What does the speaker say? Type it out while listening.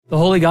The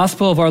Holy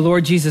Gospel of our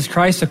Lord Jesus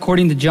Christ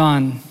according to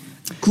John.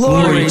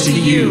 Glory to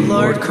you,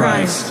 Lord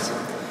Christ.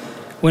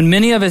 When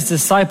many of his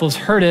disciples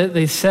heard it,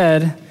 they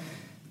said,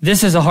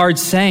 "This is a hard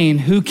saying.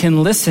 Who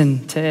can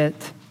listen to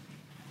it?"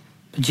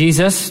 But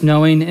Jesus,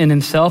 knowing in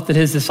himself that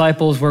his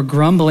disciples were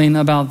grumbling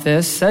about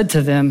this, said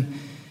to them,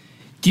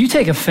 "Do you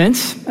take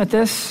offense at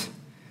this?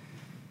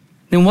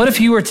 Then what if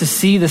you were to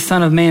see the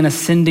Son of Man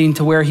ascending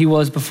to where he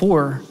was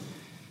before?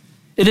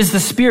 It is the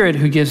Spirit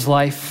who gives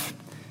life.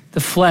 The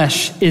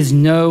flesh is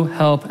no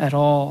help at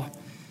all.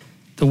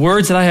 The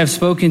words that I have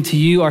spoken to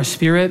you are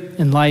spirit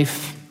and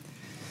life."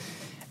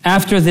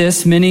 After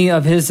this, many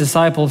of his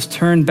disciples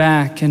turned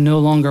back and no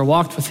longer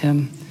walked with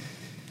him.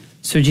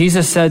 So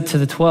Jesus said to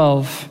the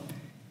 12,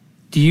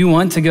 "Do you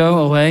want to go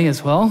away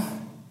as well?"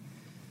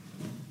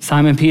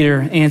 Simon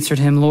Peter answered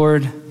him,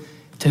 "Lord,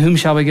 to whom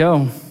shall we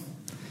go?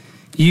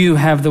 You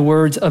have the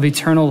words of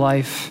eternal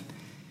life,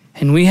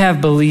 and we have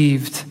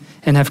believed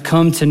and have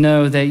come to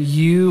know that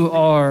you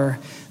are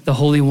the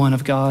Holy One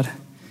of God."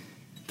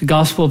 The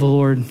Gospel of the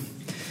Lord.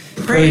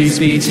 Praise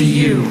be to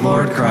you,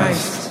 Lord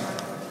Christ.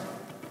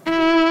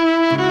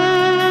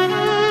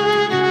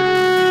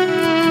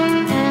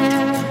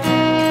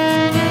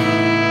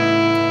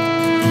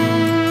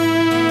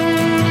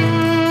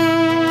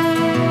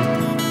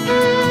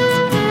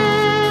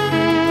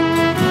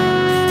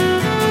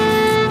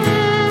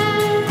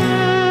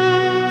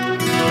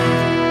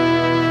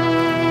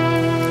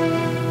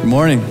 Good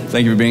morning.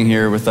 Thank you for being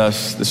here with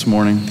us this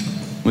morning.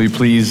 Will you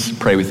please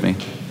pray with me?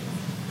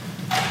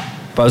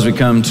 Father, as we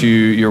come to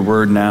your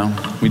word now,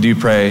 we do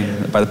pray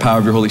that by the power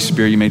of your Holy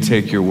Spirit, you may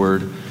take your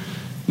word,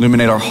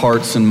 illuminate our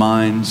hearts and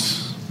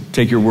minds,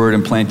 take your word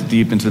and plant it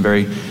deep into the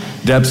very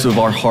depths of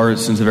our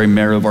hearts, into the very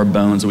marrow of our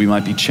bones, that we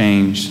might be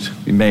changed,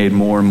 be made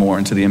more and more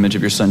into the image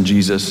of your Son,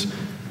 Jesus.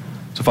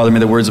 So, Father, may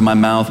the words of my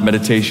mouth,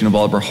 meditation of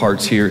all of our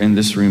hearts here in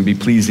this room be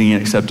pleasing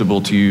and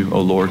acceptable to you,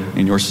 O Lord,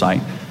 in your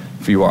sight,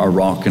 for you are our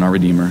rock and our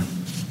Redeemer.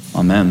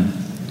 Amen.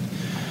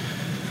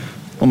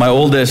 Well, my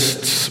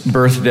oldest's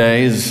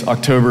birthday is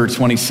October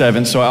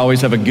 27th, so I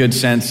always have a good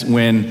sense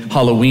when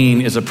Halloween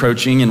is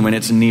approaching and when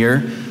it's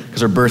near,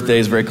 because her birthday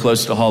is very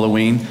close to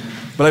Halloween.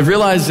 But I've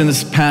realized in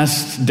this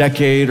past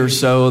decade or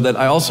so that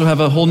I also have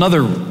a whole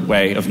nother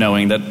way of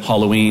knowing that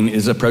Halloween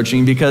is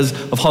approaching because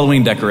of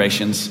Halloween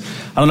decorations.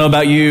 I don't know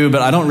about you,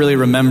 but I don't really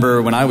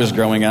remember when I was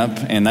growing up,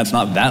 and that's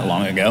not that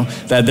long ago,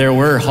 that there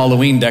were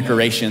Halloween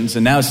decorations.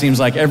 And now it seems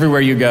like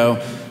everywhere you go,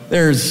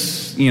 there's,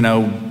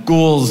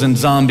 ghouls and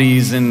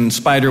zombies and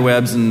spider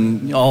webs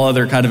and all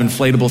other kind of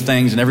inflatable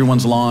things in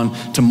everyone's lawn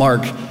to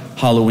mark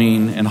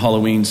Halloween and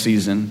Halloween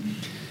season.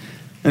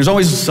 And there's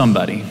always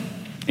somebody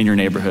in your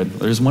neighborhood.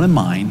 There's one in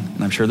mine,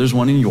 and I'm sure there's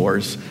one in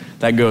yours,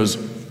 that goes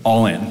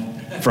all in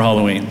for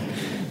Halloween.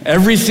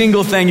 Every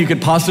single thing you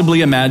could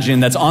possibly imagine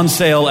that's on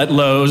sale at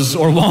Lowe's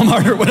or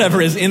Walmart or whatever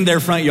is in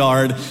their front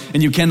yard,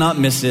 and you cannot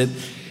miss it.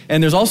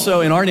 And there's also,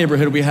 in our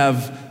neighborhood, we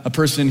have a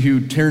person who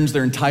turns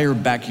their entire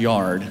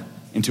backyard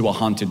into a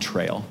haunted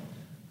trail.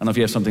 I don't know if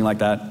you have something like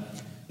that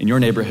in your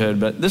neighborhood,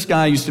 but this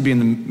guy used to be in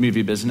the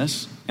movie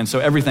business, and so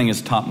everything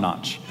is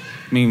top-notch.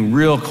 I mean,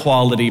 real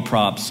quality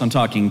props. I'm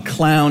talking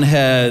clown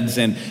heads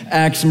and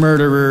axe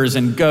murderers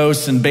and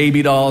ghosts and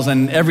baby dolls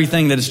and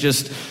everything that is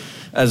just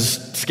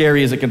as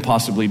scary as it can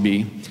possibly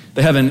be.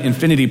 They have an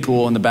infinity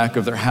pool in the back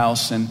of their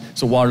house, and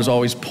so water's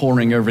always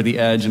pouring over the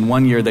edge. And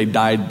one year they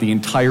dyed the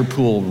entire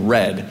pool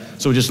red,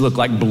 so it just looked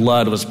like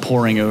blood was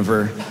pouring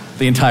over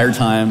the entire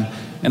time.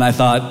 And I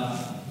thought,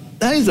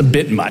 that is a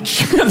bit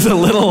much. It's a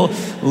little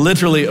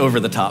literally over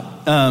the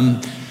top.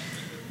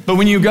 But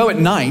when you go at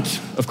night,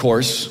 of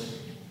course,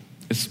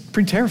 it's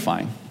pretty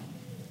terrifying.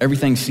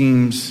 Everything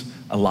seems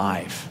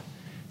alive.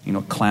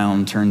 A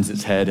clown turns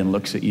its head and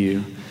looks at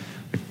you.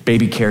 A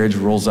baby carriage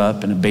rolls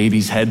up and a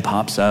baby's head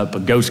pops up.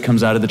 A ghost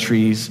comes out of the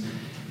trees.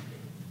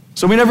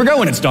 So we never go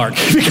when it's dark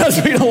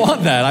because we don't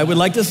want that. I would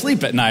like to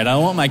sleep at night. I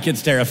don't want my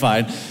kids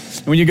terrified.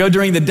 And when you go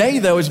during the day,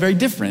 though, it's very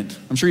different.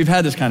 I'm sure you've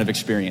had this kind of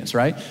experience,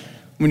 right?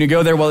 When you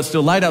go there while it's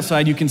still light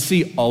outside, you can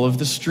see all of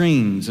the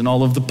strings and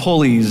all of the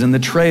pulleys and the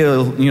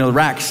trail,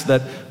 racks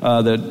that,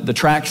 the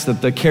tracks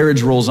that the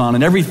carriage rolls on,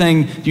 and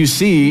everything you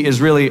see is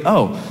really,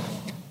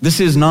 this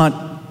is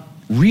not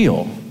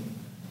real.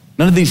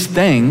 None of these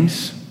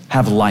things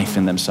have life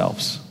in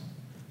themselves.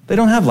 They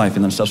don't have life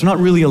in themselves. They're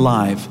not really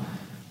alive.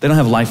 They don't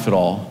have life at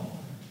all.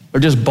 They're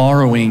just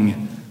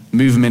borrowing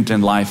movement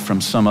and life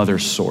from some other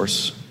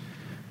source.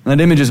 And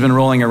that image has been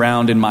rolling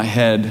around in my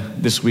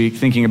head this week,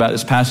 thinking about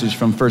this passage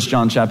from 1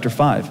 John chapter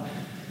 5.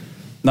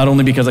 Not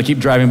only because I keep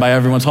driving by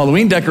everyone's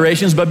Halloween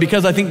decorations, but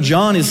because I think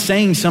John is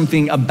saying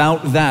something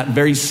about that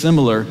very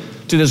similar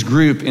to this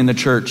group in the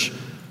church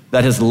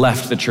that has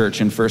left the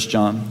church in 1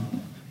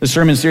 John. The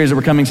sermon series that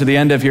we're coming to the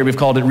end of here, we've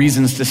called it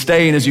Reasons to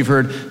Stay. And as you've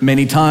heard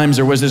many times,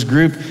 there was this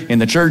group in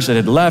the church that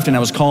had left, and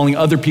I was calling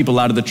other people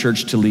out of the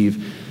church to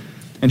leave.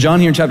 And John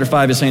here in chapter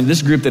 5 is saying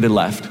this group that had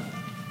left,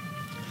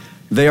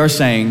 they are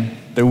saying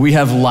that we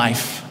have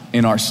life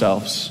in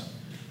ourselves,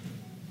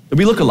 that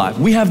we look alive.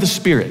 We have the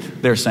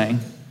Spirit, they're saying.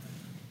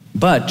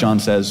 But, John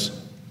says,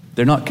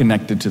 they're not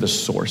connected to the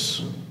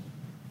source.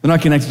 They're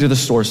not connected to the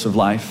source of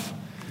life.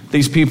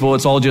 These people,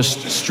 it's all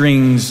just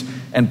strings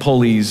and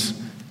pulleys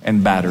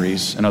and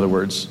batteries, in other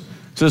words.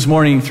 So this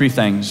morning, 3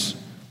 things.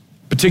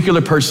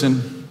 Particular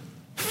person,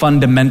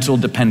 fundamental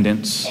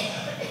dependence,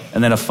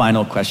 and then a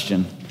final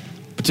question.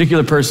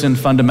 Particular person,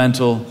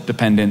 fundamental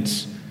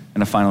dependence,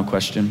 and a final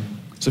question.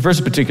 So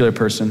first, a particular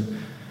person.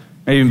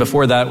 Maybe even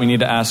before that, we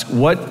need to ask,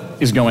 what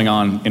is going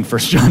on in 1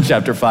 John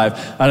chapter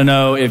 5? I don't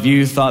know if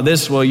you thought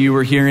this while you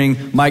were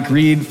hearing Mike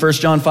read 1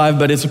 John 5,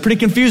 but it's pretty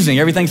confusing.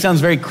 Everything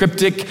sounds very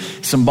cryptic,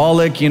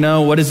 symbolic,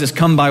 what does this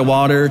come by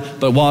water?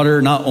 But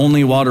water, not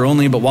only water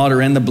only, but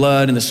water and the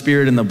blood and the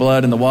Spirit and the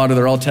blood and the water,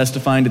 they're all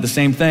testifying to the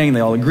same thing. They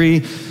all agree.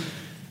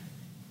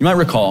 You might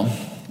recall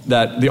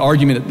that the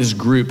argument that this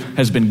group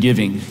has been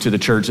giving to the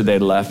church that they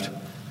had left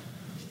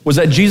was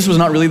that Jesus was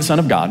not really the Son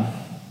of God.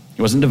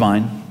 He wasn't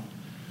divine.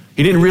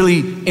 He didn't really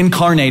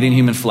incarnate in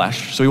human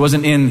flesh, so he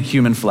wasn't in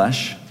human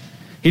flesh.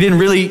 He didn't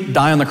really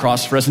die on the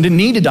cross for us and didn't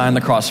need to die on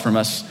the cross from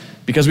us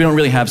because we don't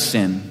really have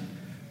sin.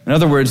 In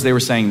other words, they were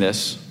saying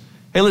this: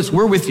 hey,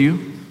 we're with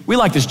you. We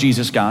like this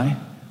Jesus guy.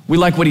 We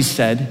like what he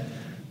said.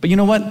 But you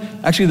know what?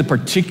 Actually, the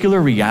particular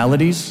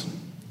realities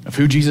of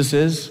who Jesus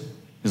is,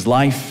 his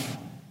life,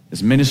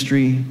 his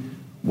ministry,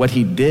 what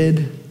he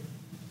did,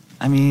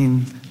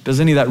 does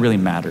any of that really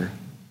matter?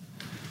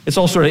 It's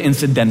all sort of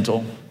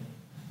incidental.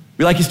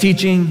 We like his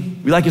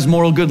teaching, we like his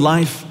moral good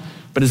life,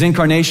 but his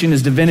incarnation,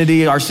 his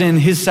divinity, our sin,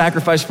 his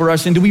sacrifice for our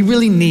sin, do we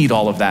really need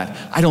all of that?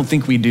 I don't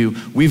think we do.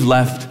 We've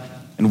left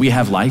and we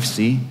have life,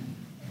 see?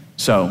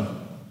 So,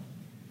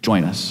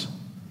 join us.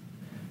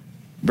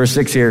 Verse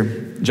 6 here,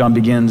 John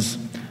begins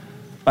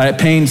at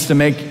pains to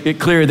make it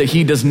clear that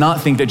he does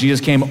not think that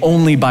Jesus came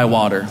only by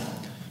water,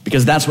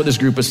 because that's what this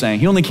group was saying.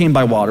 He only came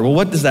by water. Well,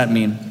 what does that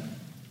mean?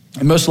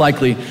 And most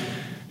likely,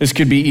 this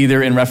could be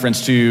either in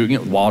reference to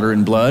water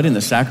and blood and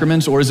the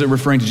sacraments, or is it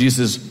referring to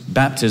Jesus'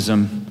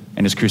 baptism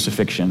and his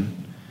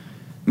crucifixion?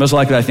 Most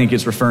likely, I think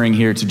it's referring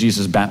here to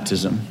Jesus'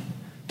 baptism,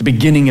 the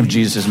beginning of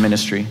Jesus'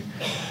 ministry.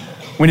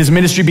 When his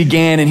ministry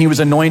began and he was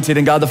anointed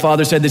and God the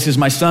Father said, "This is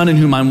my Son in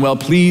whom I'm well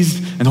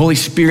pleased," and the Holy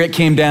Spirit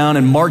came down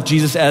and marked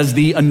Jesus as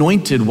the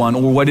anointed one,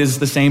 or what is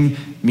the same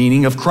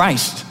meaning of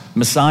Christ,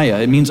 Messiah.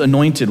 It means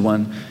anointed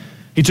one.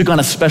 He took on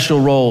a special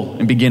role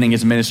in beginning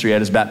his ministry at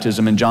his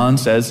baptism, and John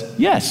says,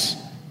 yes,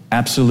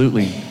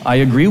 absolutely. I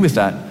agree with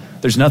that.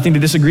 There's nothing to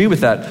disagree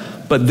with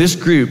that. But this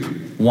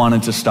group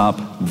wanted to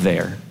stop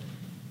there.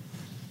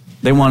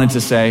 They wanted to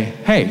say,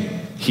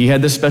 hey, he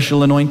had this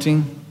special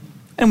anointing,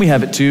 and we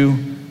have it too.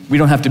 We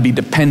don't have to be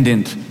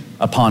dependent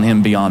upon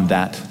him beyond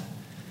that.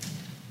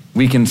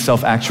 We can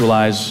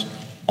self-actualize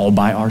all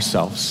by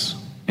ourselves,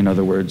 in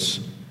other words.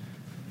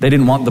 They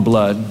didn't want the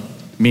blood,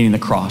 meaning the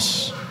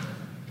cross.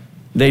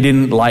 They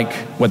didn't like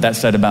what that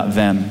said about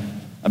them,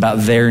 about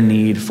their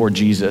need for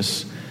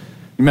Jesus.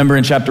 Remember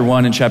in chapter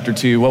 1 and chapter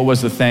 2, what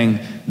was the thing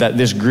that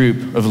this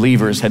group of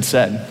believers had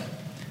said?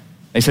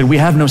 They said, we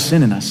have no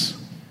sin in us.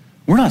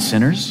 We're not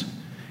sinners.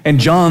 And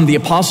John, the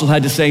apostle,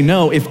 had to say,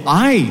 no, if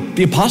I,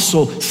 the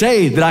apostle,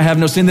 say that I have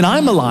no sin, then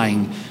I'm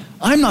lying.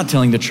 I'm not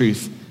telling the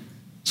truth.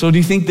 So do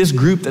you think this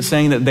group that's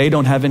saying that they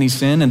don't have any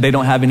sin and they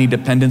don't have any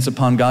dependence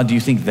upon God, do you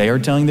think they are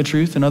telling the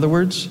truth, in other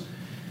words?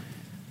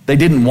 They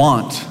didn't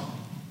want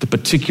the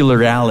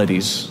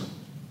particularities,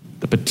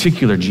 the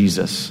particular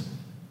Jesus,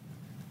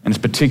 and his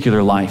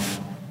particular life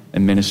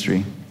and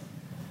ministry.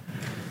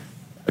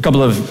 A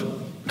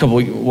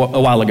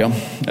while ago,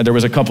 there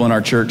was a couple in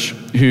our church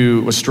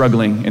who was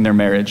struggling in their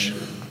marriage.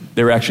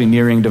 They were actually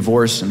nearing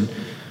divorce, and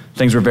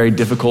things were very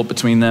difficult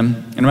between them.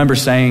 And I remember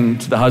saying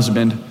to the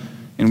husband,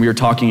 and we were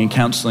talking and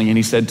counseling, and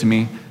he said to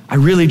me, I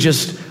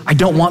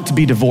don't want to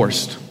be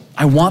divorced.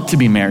 I want to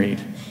be married.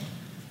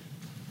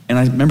 And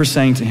I remember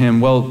saying to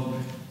him, well,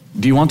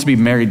 do you want to be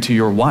married to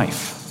your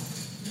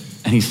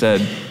wife? And he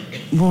said,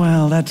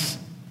 well, that's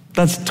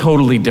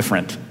totally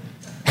different.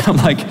 I'm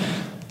like,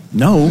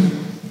 no,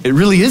 it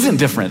really isn't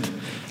different.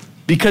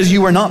 Because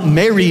you are not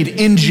married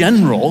in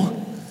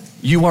general,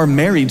 you are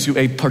married to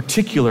a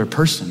particular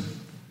person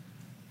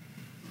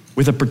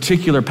with a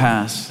particular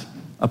past,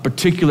 a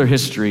particular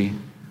history,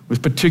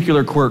 with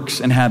particular quirks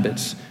and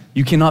habits.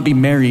 You cannot be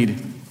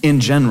married in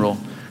general.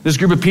 This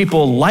group of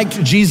people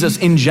liked Jesus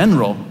in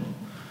general.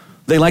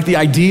 They liked the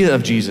idea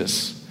of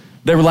Jesus.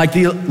 They were like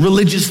the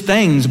religious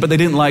things, but they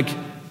didn't like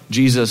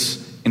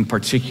Jesus in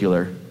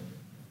particular,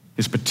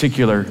 his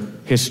particular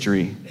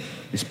history,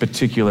 his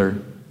particular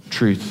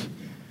truth.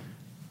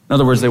 In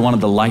other words, they wanted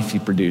the life he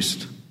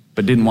produced,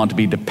 but didn't want to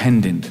be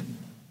dependent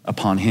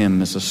upon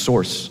him as a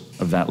source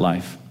of that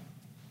life.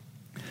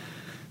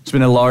 It's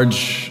been a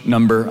large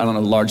number,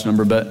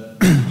 but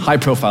high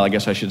profile, I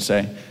guess I should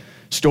say,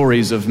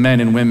 stories of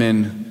men and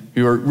women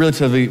who are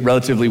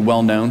relatively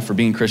well known for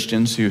being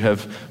Christians, who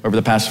have, over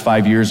the past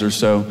 5 years or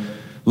so,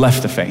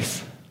 left the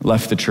faith,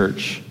 left the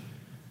church.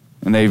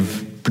 And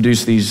they've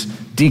produced these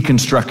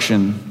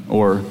deconstruction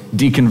or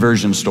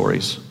deconversion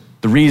stories,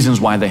 the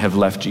reasons why they have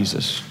left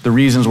Jesus, the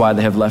reasons why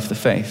they have left the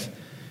faith.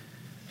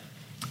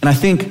 And I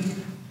think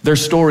their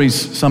stories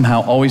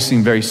somehow always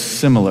seem very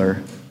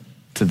similar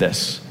to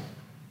this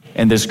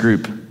and this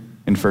group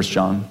in 1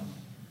 John.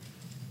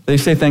 They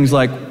say things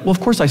like, well, of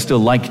course I still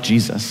like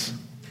Jesus.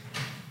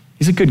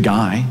 He's a good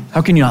guy.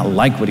 How can you not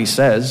like what he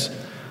says?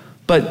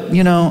 But,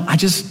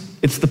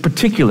 it's the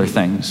particular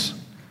things,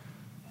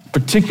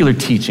 particular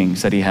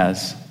teachings that he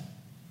has.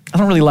 I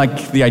don't really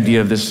like the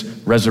idea of this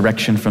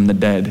resurrection from the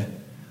dead.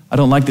 I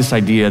don't like this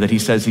idea that he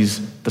says he's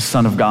the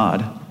Son of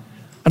God.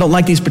 I don't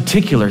like these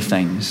particular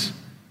things.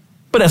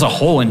 But as a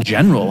whole, in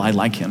general, I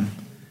like him.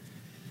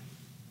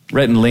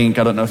 Rhett and Link,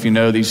 I don't know if you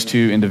know these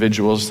two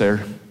individuals.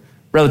 They're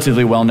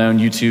relatively well-known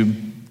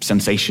YouTube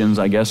sensations,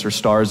 I guess, or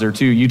stars. Their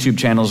two YouTube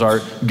channels are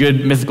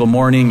Good Mythical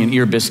Morning and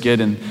Ear Biscuit,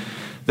 and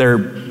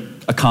they're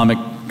a comic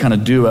kind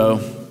of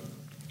duo.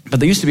 But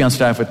they used to be on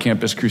staff with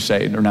Campus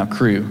Crusade, or now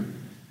Cru.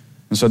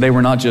 And so they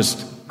were not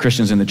just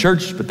Christians in the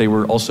church, but they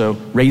were also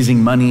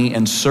raising money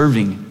and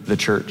serving the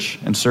church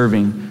and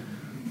serving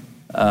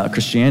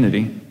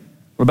Christianity.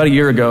 Well, about a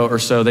year ago or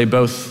so, they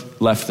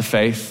both left the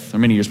faith, or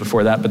many years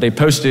before that, but they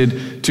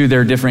posted to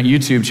their different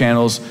YouTube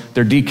channels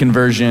their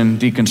deconversion,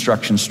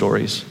 deconstruction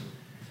stories.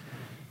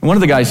 And one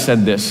of the guys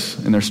said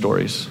this in their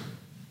stories: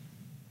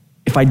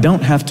 if I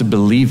don't have to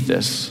believe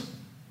this,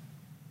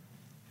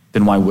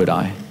 then why would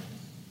I?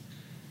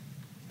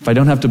 If I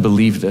don't have to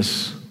believe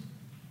this,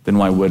 then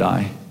why would I?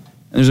 And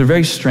there's a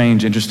very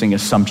strange, interesting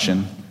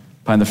assumption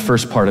behind the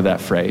first part of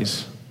that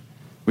phrase,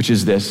 which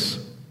is this: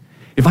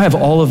 if I have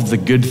all of the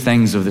good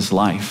things of this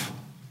life,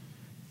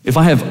 if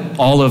I have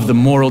all of the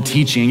moral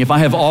teaching, if I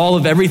have all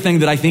of everything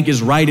that I think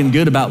is right and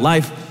good about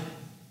life,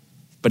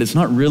 but it's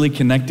not really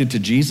connected to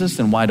Jesus,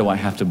 then why do I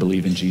have to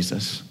believe in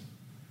Jesus?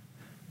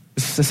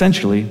 This is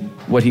essentially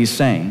what he's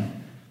saying.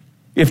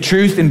 If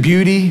truth and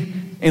beauty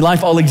in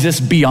life all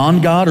exist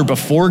beyond God or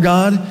before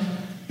God,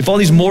 if all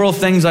these moral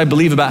things I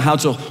believe about how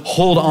to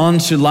hold on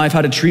to life,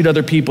 how to treat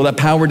other people, that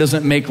power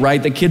doesn't make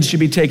right, that kids should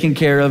be taken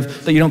care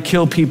of, that you don't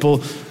kill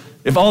people,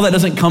 if all that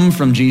doesn't come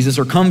from Jesus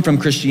or come from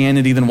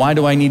Christianity, then why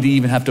do I need to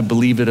even have to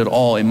believe it at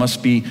all? It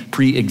must be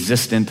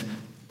pre-existent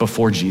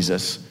before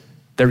Jesus.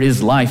 There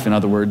is life, in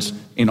other words,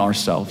 in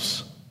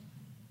ourselves,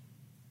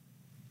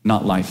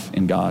 not life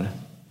in God.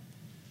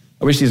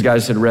 I wish these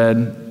guys had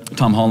read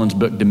Tom Holland's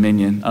book,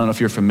 Dominion. I don't know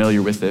if you're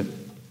familiar with it.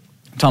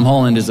 Tom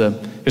Holland is a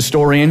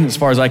historian. As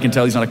far as I can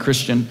tell, he's not a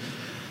Christian.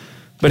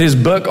 But his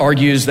book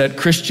argues that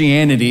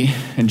Christianity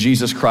and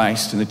Jesus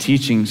Christ and the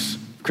teachings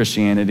of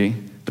Christianity,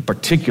 the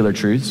particular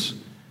truths,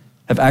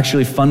 have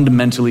actually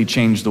fundamentally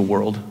changed the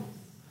world.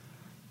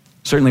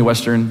 Certainly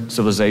Western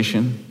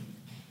civilization,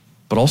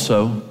 but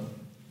also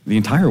the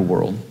entire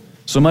world.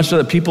 So much so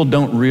that people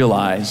don't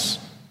realize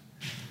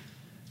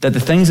that the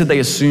things that they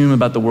assume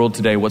about the world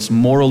today, what's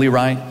morally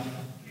right,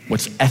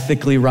 what's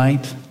ethically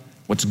right,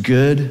 what's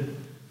good,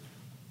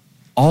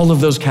 all of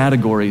those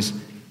categories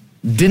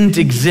didn't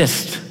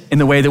exist in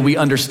the way that we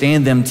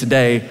understand them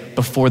today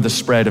before the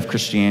spread of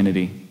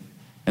Christianity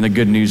and the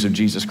good news of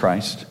Jesus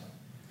Christ.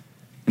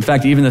 In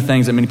fact, even the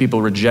things that many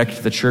people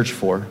reject the church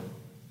for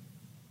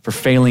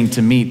failing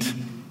to meet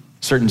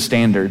certain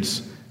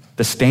standards,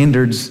 the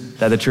standards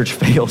that the church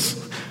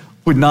fails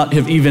would not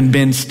have even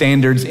been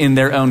standards in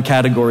their own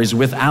categories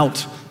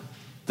without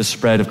the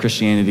spread of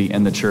Christianity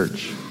and the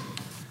church.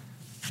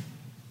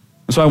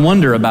 And so I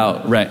wonder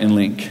about Rhett and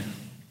Link,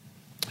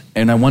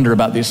 and I wonder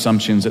about the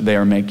assumptions that they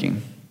are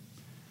making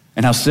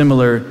and how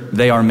similar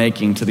they are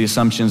making to the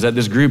assumptions that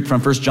this group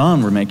from 1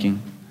 John were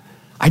making.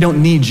 I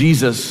don't need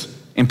Jesus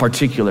in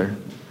particular.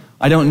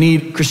 I don't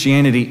need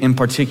Christianity in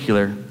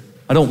particular.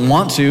 I don't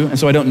want to, and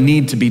so I don't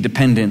need to be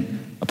dependent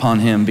upon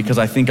him because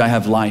I think I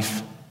have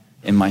life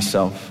in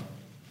myself.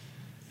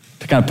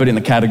 To kind of put it in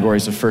the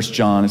categories of 1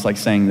 John, it's like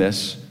saying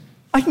this: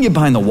 I can get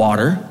behind the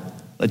water,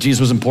 that Jesus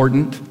was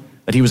important,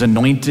 that he was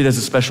anointed as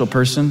a special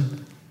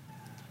person,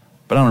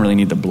 but I don't really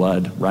need the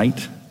blood,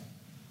 right?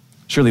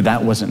 Surely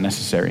that wasn't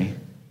necessary.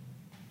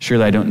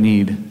 Surely I don't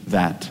need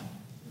that.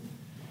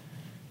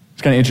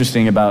 It's kind of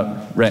interesting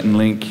about Rhett and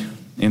Link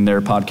in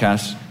their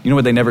podcast. You know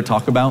what they never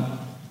talk about?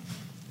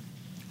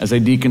 As they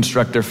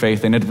deconstruct their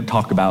faith, they never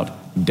talk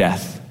about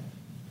death,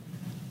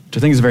 which I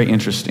think is very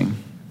interesting,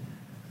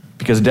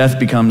 because death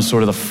becomes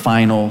sort of the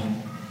final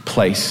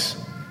place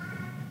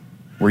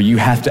where you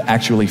have to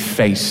actually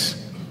face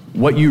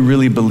what you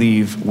really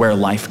believe where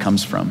life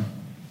comes from.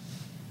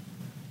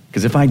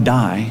 Because if I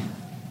die,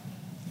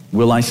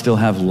 will I still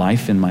have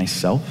life in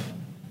myself?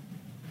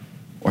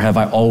 Or have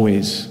I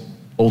always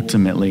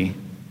ultimately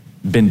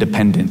been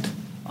dependent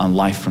on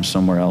life from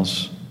somewhere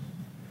else?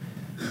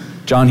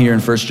 John here in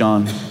 1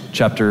 John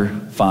chapter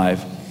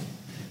 5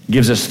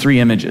 gives us three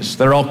images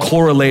that are all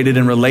correlated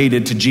and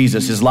related to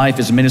Jesus, his life,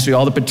 his ministry,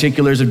 all the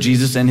particulars of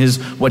Jesus and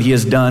what he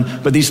has done.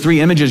 But these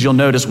three images, you'll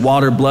notice,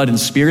 water, blood, and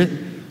spirit,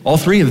 all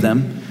three of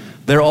them,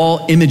 they're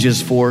all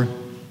images for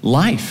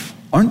life,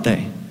 aren't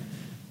they?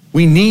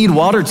 We need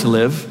water to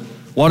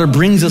live. Water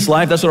brings us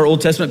life. That's what our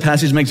Old Testament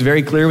passage makes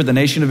very clear with the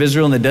nation of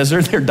Israel in the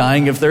desert. They're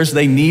dying of thirst.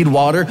 They need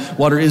water.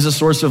 Water is a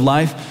source of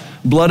life.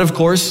 Blood, of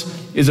course,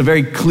 is a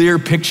very clear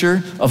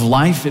picture of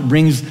life. It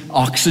brings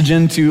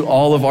oxygen to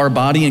all of our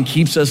body and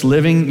keeps us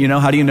living. You know,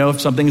 how do you know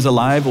if something's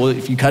alive? Well,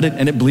 if you cut it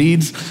and it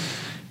bleeds.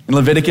 In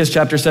Leviticus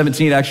chapter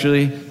 17,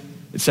 actually,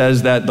 it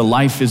says that the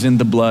life is in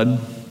the blood.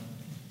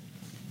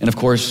 And of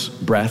course,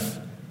 breath.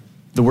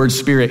 The word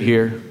spirit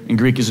here in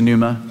Greek is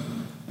pneuma.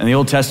 In the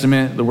Old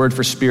Testament, the word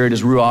for spirit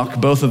is ruach.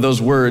 Both of those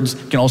words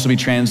can also be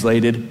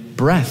translated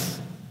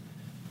breath.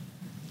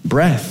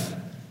 Breath.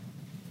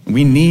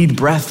 We need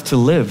breath to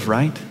live,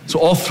 right? So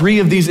all three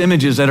of these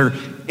images that are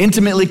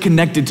intimately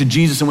connected to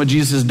Jesus and what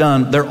Jesus has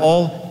done, they're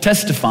all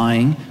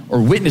testifying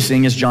or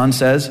witnessing, as John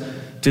says,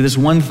 to this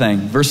one thing.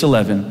 Verse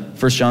 11,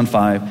 1 John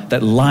 5,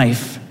 that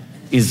life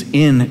is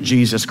in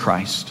Jesus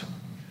Christ.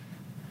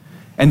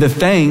 And the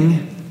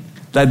thing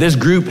that this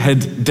group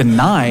had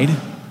denied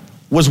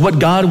was what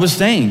God was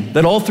saying,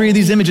 that all three of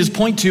these images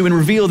point to and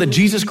reveal that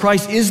Jesus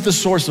Christ is the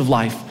source of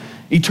life,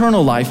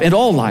 eternal life, and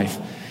all life.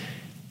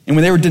 And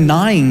when they were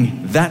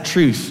denying that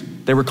truth,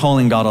 they were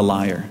calling God a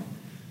liar.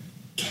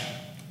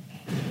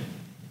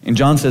 And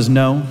John says,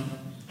 no,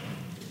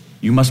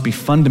 you must be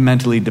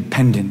fundamentally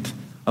dependent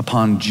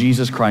upon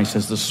Jesus Christ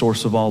as the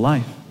source of all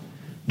life.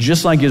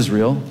 Just like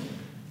Israel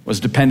was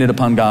dependent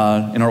upon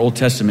God in our Old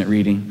Testament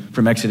reading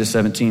from Exodus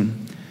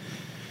 17.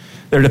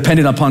 They're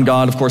dependent upon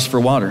God, of course, for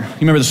water. You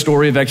remember the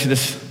story of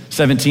Exodus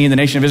 17? The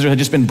nation of Israel had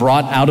just been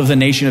brought out of the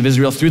nation of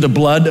Israel through the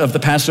blood of the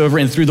Passover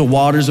and through the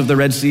waters of the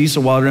Red Sea,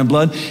 so water and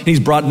blood. And he's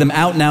brought them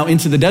out now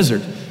into the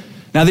desert.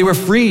 Now they were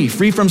free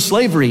from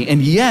slavery,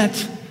 and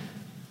yet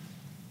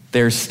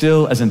they're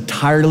still as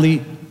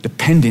entirely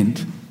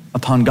dependent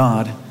upon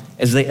God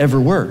as they ever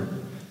were.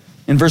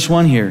 In verse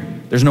 1 here,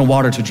 there's no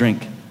water to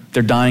drink.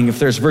 They're dying of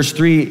thirst. Verse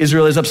 3,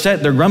 Israel is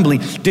upset. They're grumbling.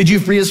 Did you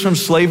free us from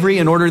slavery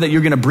in order that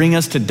you're going to bring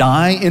us to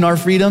die in our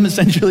freedom,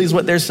 essentially is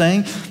what they're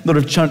saying. A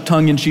little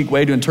tongue-in-cheek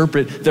way to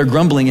interpret their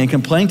grumbling and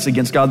complaints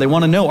against God. They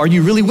want to know, are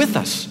you really with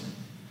us?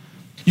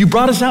 You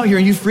brought us out here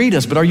and you freed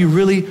us, but are you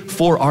really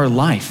for our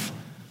life?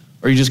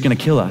 Or are you just going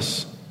to kill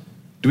us?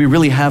 Do we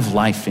really have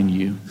life in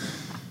you?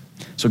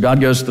 So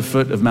God goes to the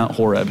foot of Mount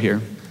Horeb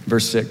here,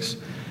 verse 6.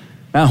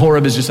 Mount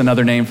Horeb is just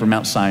another name for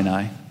Mount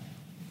Sinai,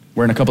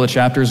 where in a couple of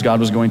chapters,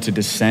 God was going to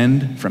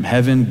descend from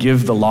heaven,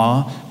 give the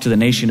law to the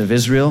nation of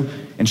Israel,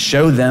 and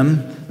show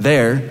them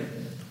there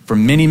for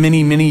many,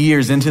 many, many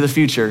years into the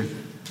future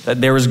that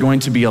there was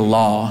going to be a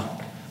law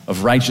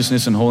of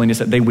righteousness and holiness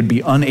that they would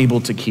be unable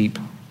to keep.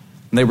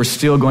 And they were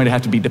still going to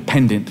have to be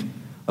dependent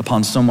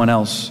upon someone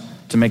else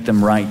to make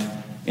them right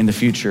in the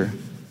future.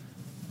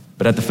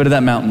 But at the foot of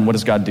that mountain, what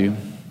does God do?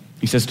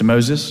 He says to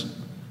Moses,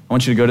 I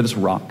want you to go to this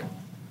rock.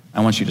 I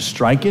want you to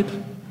strike it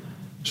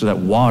so that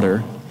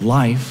water,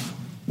 life,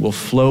 will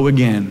flow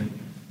again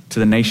to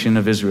the nation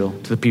of Israel,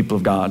 to the people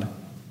of God.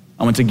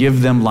 I want to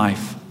give them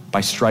life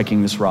by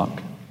striking this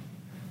rock.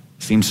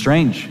 Seems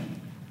strange.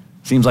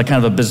 Seems like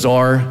kind of a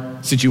bizarre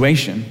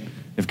situation.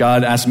 If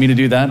God asked me to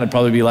do that, I'd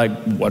probably be like,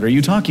 what are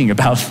you talking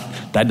about?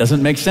 That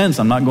doesn't make sense.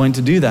 I'm not going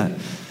to do that.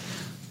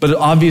 But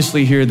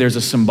obviously here there's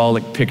a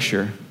symbolic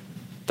picture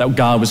that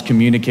God was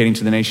communicating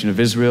to the nation of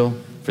Israel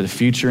for the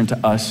future and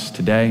to us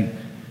today.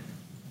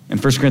 In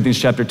 1 Corinthians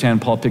chapter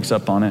 10, Paul picks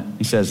up on it.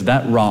 He says,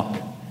 that rock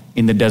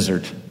in the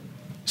desert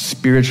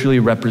spiritually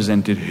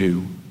represented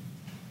who?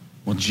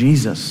 Well,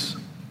 Jesus.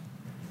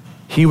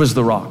 He was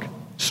the rock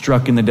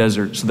struck in the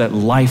desert so that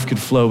life could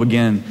flow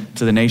again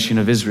to the nation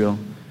of Israel.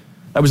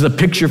 That was the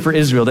picture for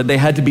Israel, that they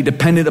had to be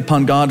dependent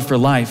upon God for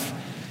life.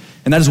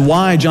 And that is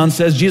why John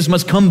says Jesus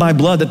must come by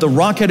blood, that the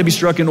rock had to be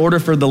struck in order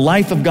for the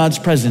life of God's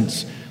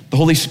presence, the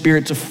Holy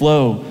Spirit to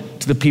flow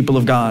to the people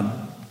of God.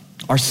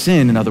 Our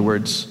sin, in other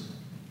words,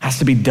 has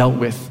to be dealt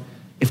with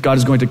if God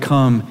is going to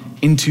come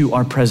into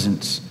our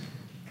presence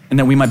and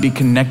that we might be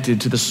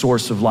connected to the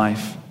source of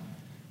life.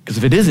 Because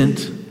if it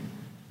isn't,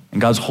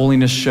 and God's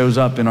holiness shows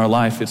up in our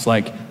life, it's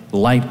like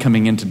light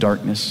coming into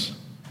darkness.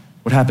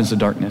 What happens to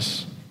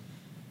darkness?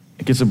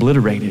 It gets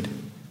obliterated.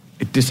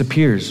 It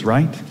disappears,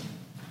 right?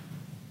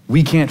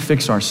 We can't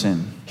fix our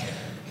sin.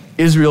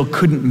 Israel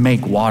couldn't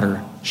make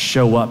water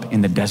show up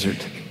in the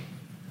desert.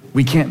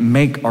 We can't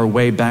make our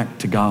way back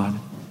to God.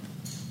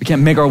 We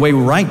can't make our way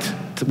right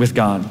with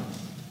God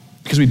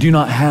because we do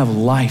not have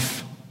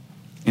life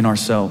in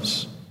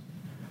ourselves.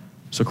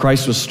 So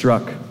Christ was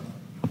struck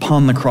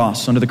upon the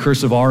cross under the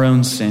curse of our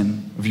own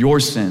sin, of your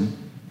sin,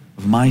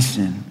 of my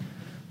sin,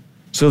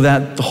 so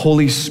that the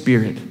Holy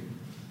Spirit,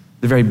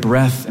 the very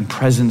breath and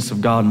presence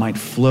of God, might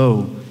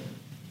flow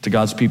to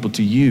God's people,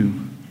 to you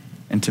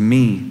and to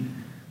me,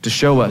 to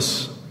show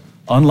us,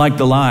 unlike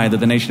the lie that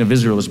the nation of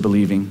Israel was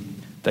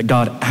believing, that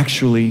God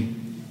actually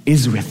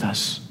is with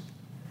us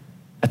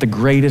at the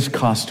greatest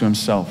cost to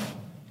himself,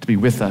 to be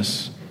with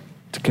us,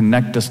 to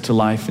connect us to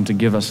life and to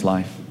give us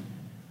life.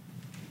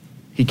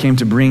 He came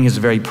to bring his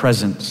very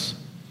presence,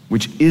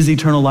 which is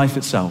eternal life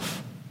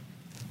itself,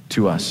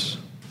 to us.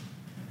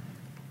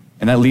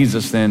 And that leads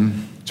us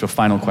then to a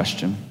final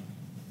question.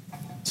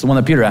 It's the one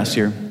that Peter asks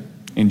here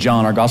in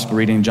John, our gospel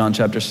reading in John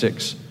chapter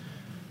 6.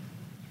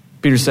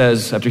 Peter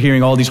says, after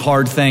hearing all these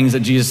hard things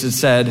that Jesus had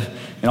said,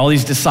 and all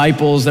these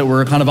disciples that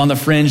were kind of on the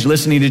fringe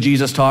listening to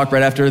Jesus talk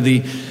right after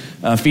the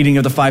feeding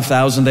of the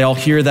 5,000. They all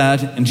hear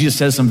that, and Jesus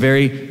says some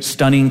very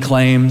stunning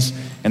claims,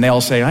 and they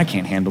all say, I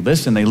can't handle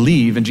this, and they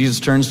leave. And Jesus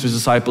turns to his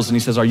disciples and he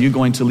says, are you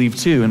going to leave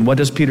too? And what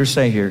does Peter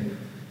say here?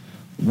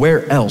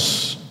 Where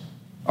else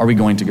are we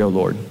going to go,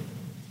 Lord?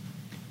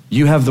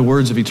 You have the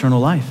words of eternal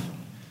life.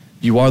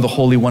 You are the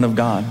Holy One of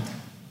God.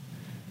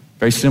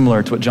 Very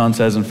similar to what John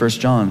says in 1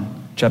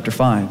 John chapter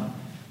 5.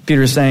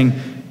 Peter is saying,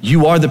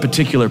 you are the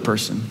particular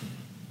person.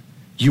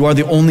 You are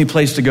the only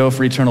place to go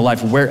for eternal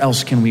life. Where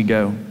else can we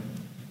go?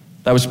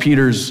 That was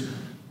Peter's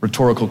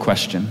rhetorical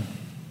question.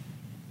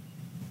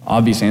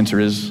 Obvious answer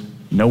is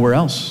nowhere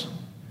else.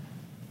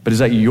 But is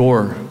that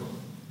your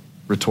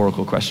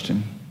rhetorical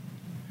question?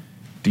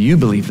 Do you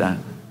believe that?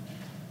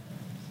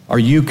 Are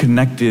you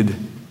connected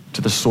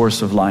to the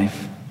source of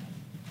life?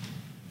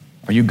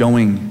 Are you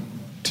going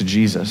to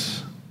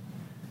Jesus?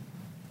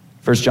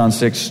 1 John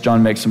 6,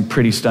 John makes some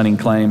pretty stunning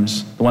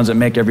claims, the ones that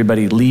make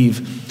everybody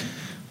leave.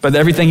 But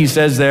everything he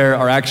says there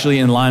are actually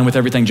in line with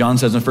everything John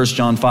says in 1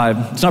 John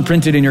 5. It's not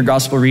printed in your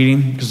gospel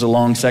reading because it's a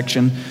long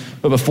section.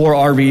 But before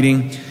our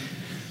reading,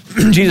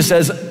 Jesus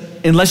says,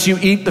 unless you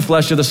eat the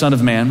flesh of the Son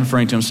of Man,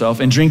 referring to himself,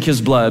 and drink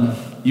his blood,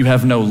 you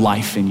have no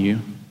life in you.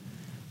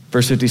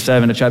 Verse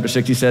 57 of chapter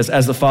 6, he says,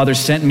 as the Father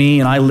sent me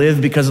and I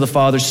live because of the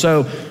Father,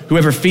 so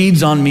whoever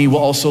feeds on me will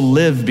also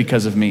live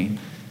because of me.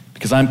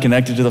 Because I'm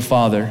connected to the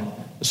Father,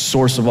 the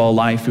source of all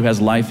life, who has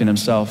life in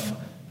himself.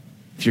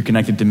 If you're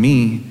connected to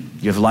me,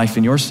 you have life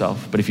in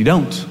yourself. But if you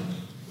don't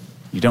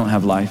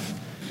have life.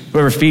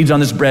 Whoever feeds on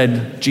this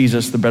bread,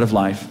 Jesus, the bread of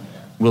life,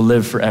 will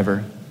live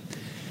forever.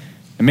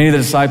 And many of the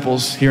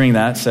disciples hearing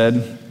that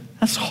said,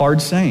 that's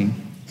hard saying.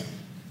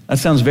 That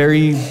sounds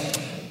very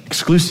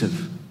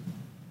exclusive.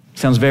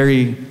 Sounds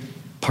very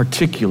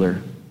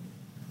particular.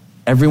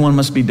 Everyone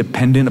must be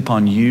dependent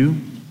upon you,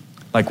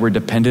 like we're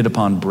dependent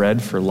upon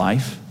bread for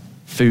life,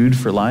 food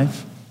for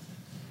life.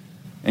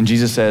 And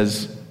Jesus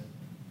says,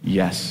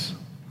 yes,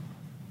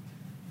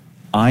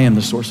 I am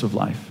the source of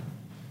life.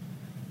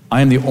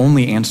 I am the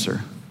only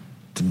answer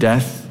to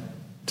death,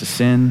 to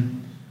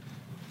sin.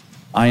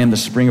 I am the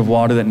spring of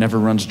water that never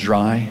runs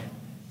dry,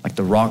 like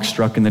the rock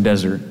struck in the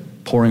desert,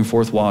 pouring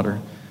forth water.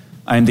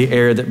 I am the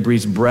air that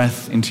breathes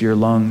breath into your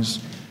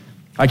lungs.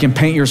 I can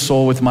paint your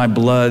soul with my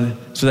blood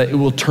so that it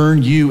will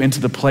turn you into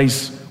the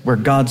place where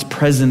God's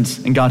presence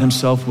and God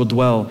himself will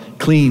dwell,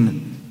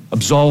 clean,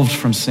 absolved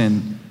from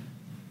sin,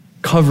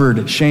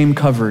 covered, shame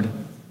covered,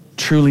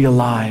 truly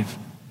alive.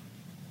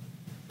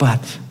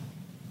 But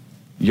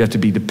you have to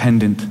be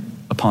dependent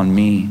upon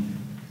me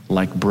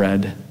like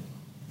bread.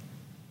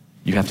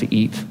 You have to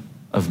eat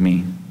of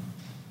me.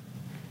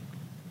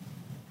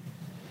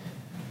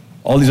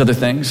 All these other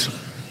things,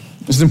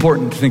 this is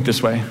important to think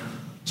this way.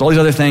 There's all these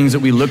other things that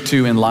we look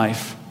to in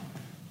life.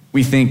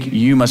 We think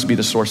you must be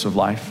the source of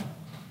life.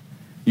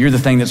 You're the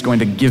thing that's going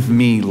to give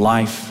me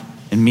life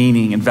and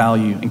meaning and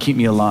value and keep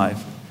me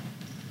alive.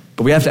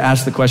 But we have to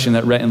ask the question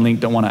that Rhett and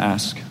Link don't want to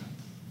ask.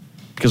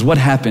 Because what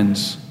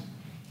happens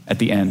at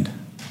the end?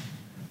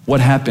 What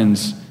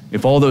happens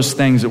if all those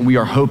things that we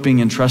are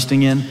hoping and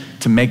trusting in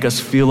to make us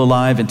feel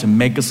alive and to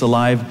make us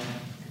alive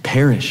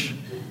perish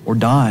or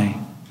die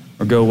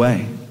or go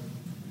away?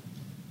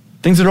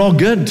 Things that are all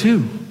good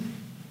too.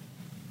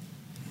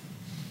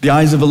 The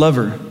eyes of a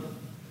lover,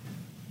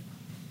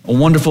 a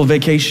wonderful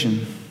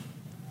vacation,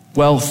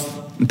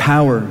 wealth and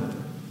power,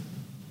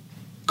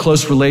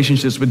 close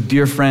relationships with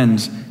dear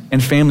friends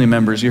and family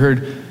members. You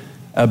heard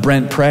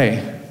Brent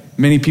pray.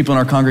 Many people in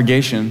our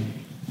congregation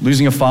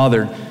losing a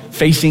father,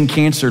 facing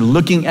cancer,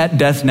 looking at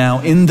death now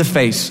in the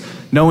face,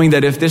 knowing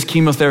that if this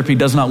chemotherapy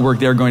does not work,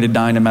 they're going to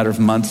die in a matter of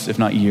months, if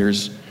not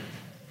years.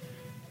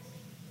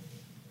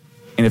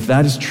 And if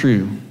that is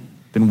true,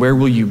 then where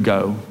will you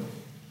go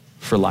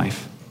for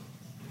life?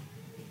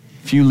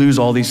 If you lose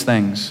all these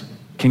things,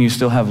 can you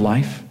still have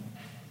life?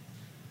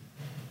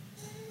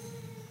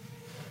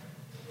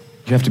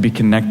 You have to be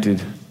connected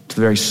to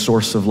the very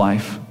source of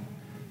life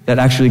that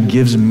actually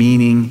gives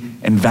meaning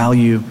and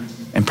value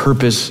and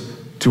purpose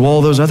to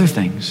all those other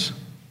things.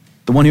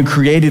 The one who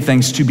created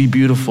things to be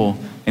beautiful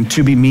and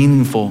to be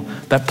meaningful,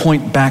 that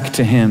point back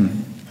to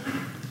him.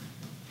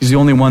 He's the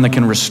only one that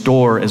can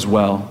restore as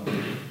well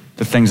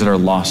the things that are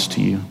lost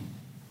to you.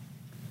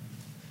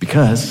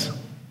 Because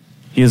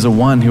he is the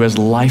one who has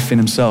life in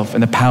himself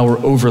and the power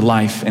over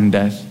life and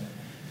death.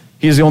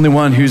 He is the only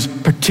one whose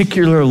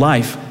particular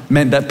life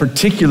meant that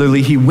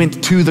particularly he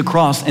went to the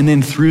cross and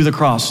then through the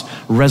cross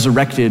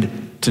resurrected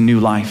to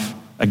new life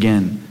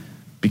again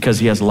because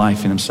he has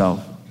life in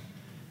himself.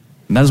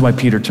 And that is why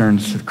Peter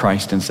turns to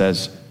Christ and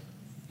says,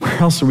 where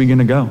else are we going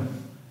to go?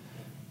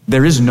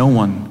 There is no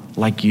one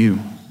like you.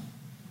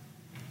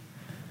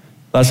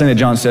 Last thing that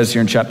John says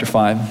here in chapter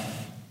 5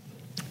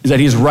 is that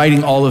he's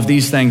writing all of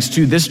these things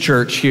to this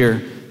church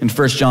here in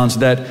 1 John so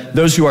that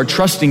those who are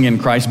trusting in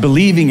Christ,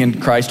 believing in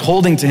Christ,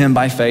 holding to him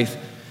by faith,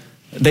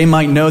 they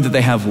might know that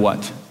they have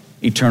what?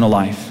 Eternal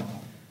life.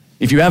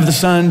 If you have the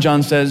Son,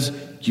 John says,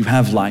 you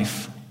have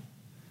life.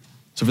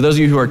 So for those of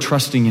you who are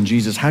trusting in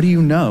Jesus, how do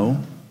you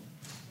know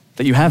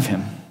that you have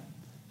him?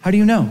 How do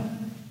you know?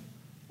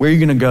 Where are you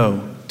going to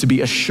go to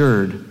be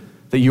assured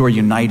that you are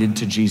united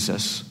to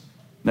Jesus,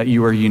 that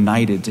you are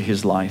united to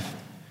his life.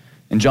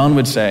 And John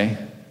would say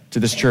to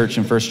this church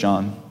in 1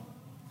 John,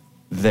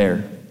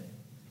 there,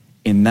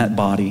 in that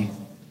body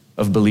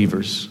of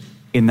believers,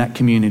 in that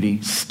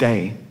community,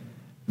 stay.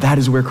 That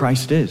is where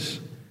Christ is.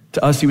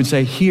 To us, he would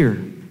say,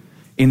 here,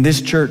 in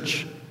this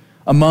church,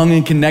 among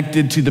and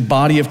connected to the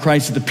body of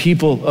Christ, the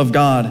people of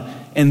God,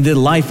 and the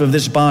life of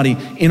this body,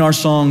 in our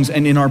songs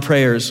and in our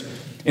prayers,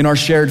 in our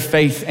shared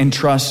faith and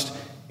trust,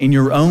 in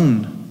your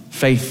own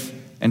faith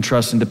and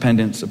trust and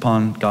dependence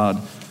upon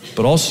God,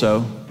 but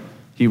also,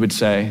 he would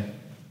say,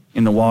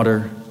 in the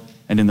water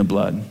and in the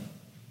blood.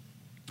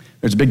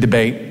 There's a big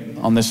debate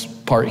on this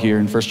part here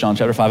in 1 John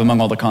chapter 5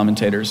 among all the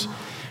commentators.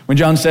 When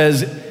John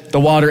says the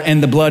water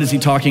and the blood, is he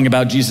talking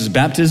about Jesus'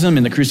 baptism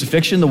and the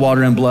crucifixion, the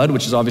water and blood,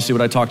 which is obviously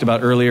what I talked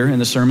about earlier in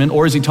the sermon,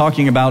 or is he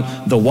talking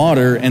about the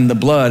water and the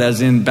blood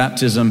as in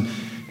baptism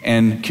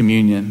and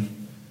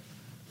communion?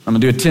 I'm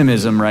going to do a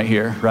Timism right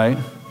here, right?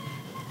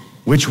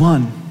 Which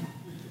one?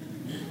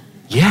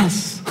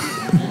 Yes.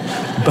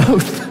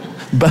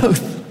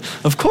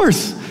 Both. Of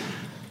course.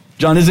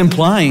 John is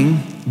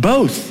implying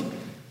both.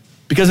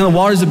 Because in the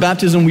waters of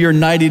baptism, we are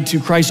united to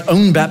Christ's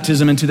own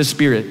baptism and to the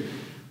Spirit.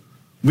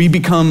 We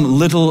become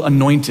little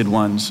anointed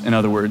ones, in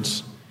other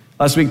words.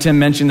 Last week, Tim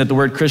mentioned that the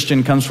word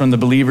Christian comes from the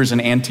believers in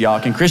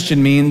Antioch. And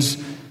Christian means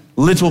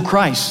little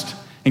Christ.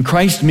 And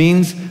Christ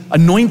means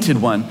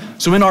anointed one.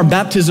 So in our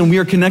baptism, we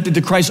are connected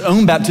to Christ's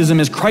own baptism.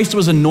 As Christ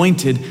was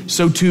anointed,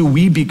 so too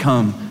we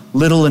become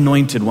little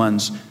anointed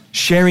ones,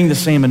 sharing the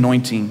same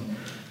anointing,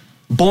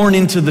 born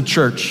into the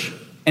church,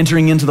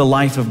 entering into the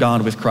life of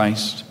God with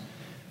Christ.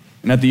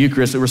 And at the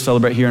Eucharist that we'll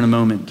celebrate here in a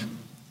moment,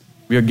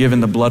 we are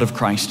given the blood of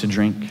Christ to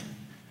drink.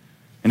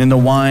 And in the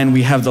wine,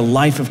 we have the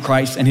life of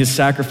Christ and his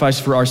sacrifice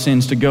for our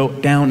sins to go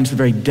down into the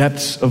very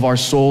depths of our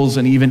souls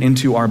and even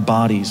into our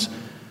bodies,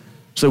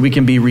 so we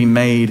can be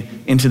remade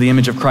into the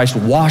image of Christ,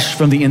 washed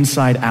from the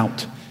inside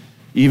out.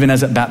 Even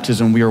as at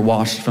baptism, we are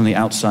washed from the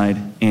outside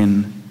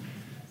in.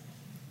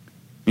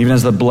 Even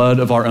as the blood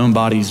of our own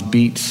bodies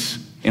beats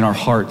in our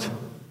heart,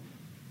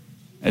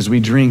 as we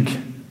drink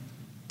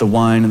the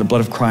wine and the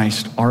blood of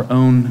Christ, our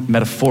own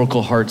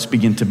metaphorical hearts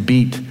begin to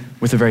beat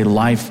with the very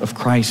life of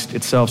Christ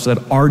itself, so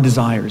that our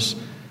desires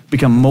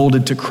become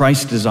molded to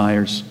Christ's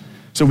desires,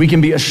 so we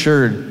can be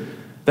assured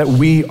that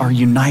we are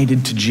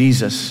united to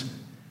Jesus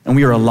and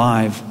we are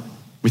alive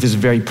with his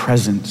very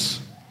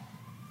presence,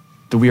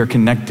 that we are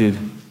connected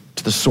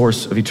to the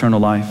source of eternal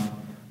life.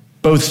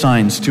 Both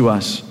signs to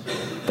us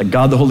that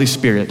God the Holy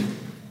Spirit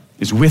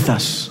is with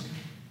us,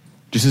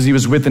 just as he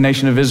was with the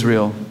nation of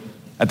Israel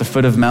at the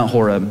foot of Mount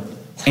Horeb,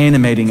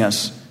 animating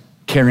us,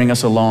 carrying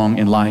us along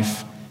in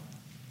life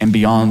and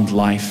beyond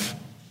life,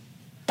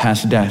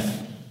 past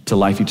death to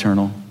life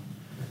eternal.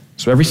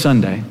 So every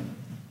Sunday,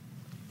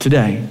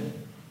 today,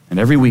 and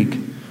every week,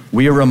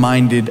 we are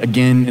reminded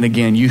again and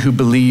again, you who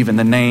believe in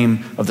the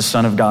name of the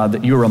Son of God,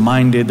 that you are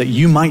reminded that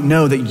you might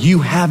know that you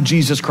have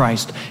Jesus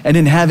Christ, and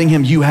in having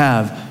him, you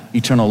have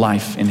eternal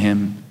life in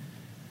him.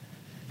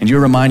 And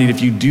you're reminded,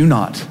 if you do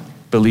not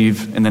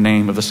believe in the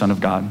name of the Son of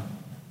God,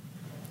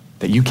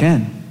 that you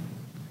can.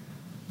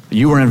 That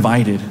you are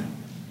invited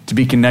to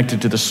be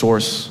connected to the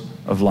source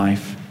of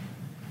life.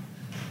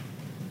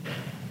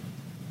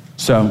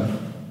 So,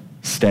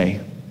 stay.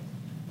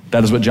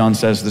 That is what John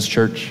says to this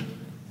church,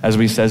 as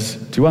he says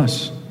to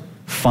us.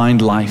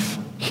 Find life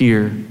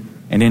here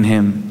and in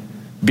him.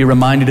 Be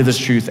reminded of this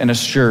truth and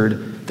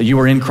assured that you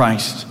are in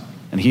Christ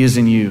and he is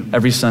in you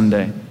every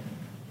Sunday.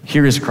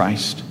 Here is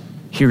Christ.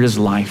 Here is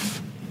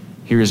life.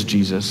 Here is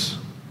Jesus.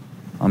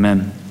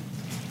 Amen.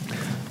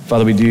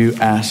 Father, we do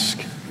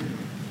ask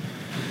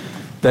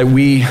that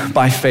we,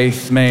 by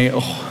faith, may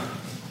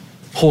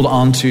hold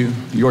on to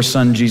your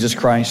Son, Jesus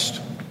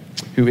Christ,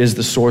 who is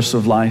the source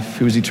of life,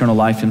 who is eternal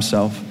life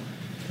himself.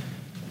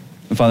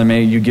 And Father,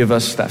 may you give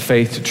us that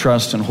faith to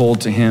trust and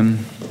hold to him.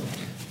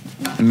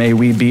 And may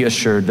we be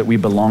assured that we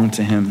belong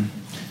to him,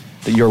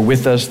 that you are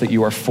with us, that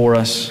you are for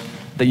us,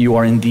 that you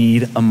are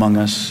indeed among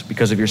us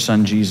because of your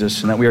Son,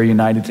 Jesus, and that we are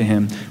united to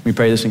him. We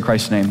pray this in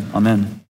Christ's name. Amen.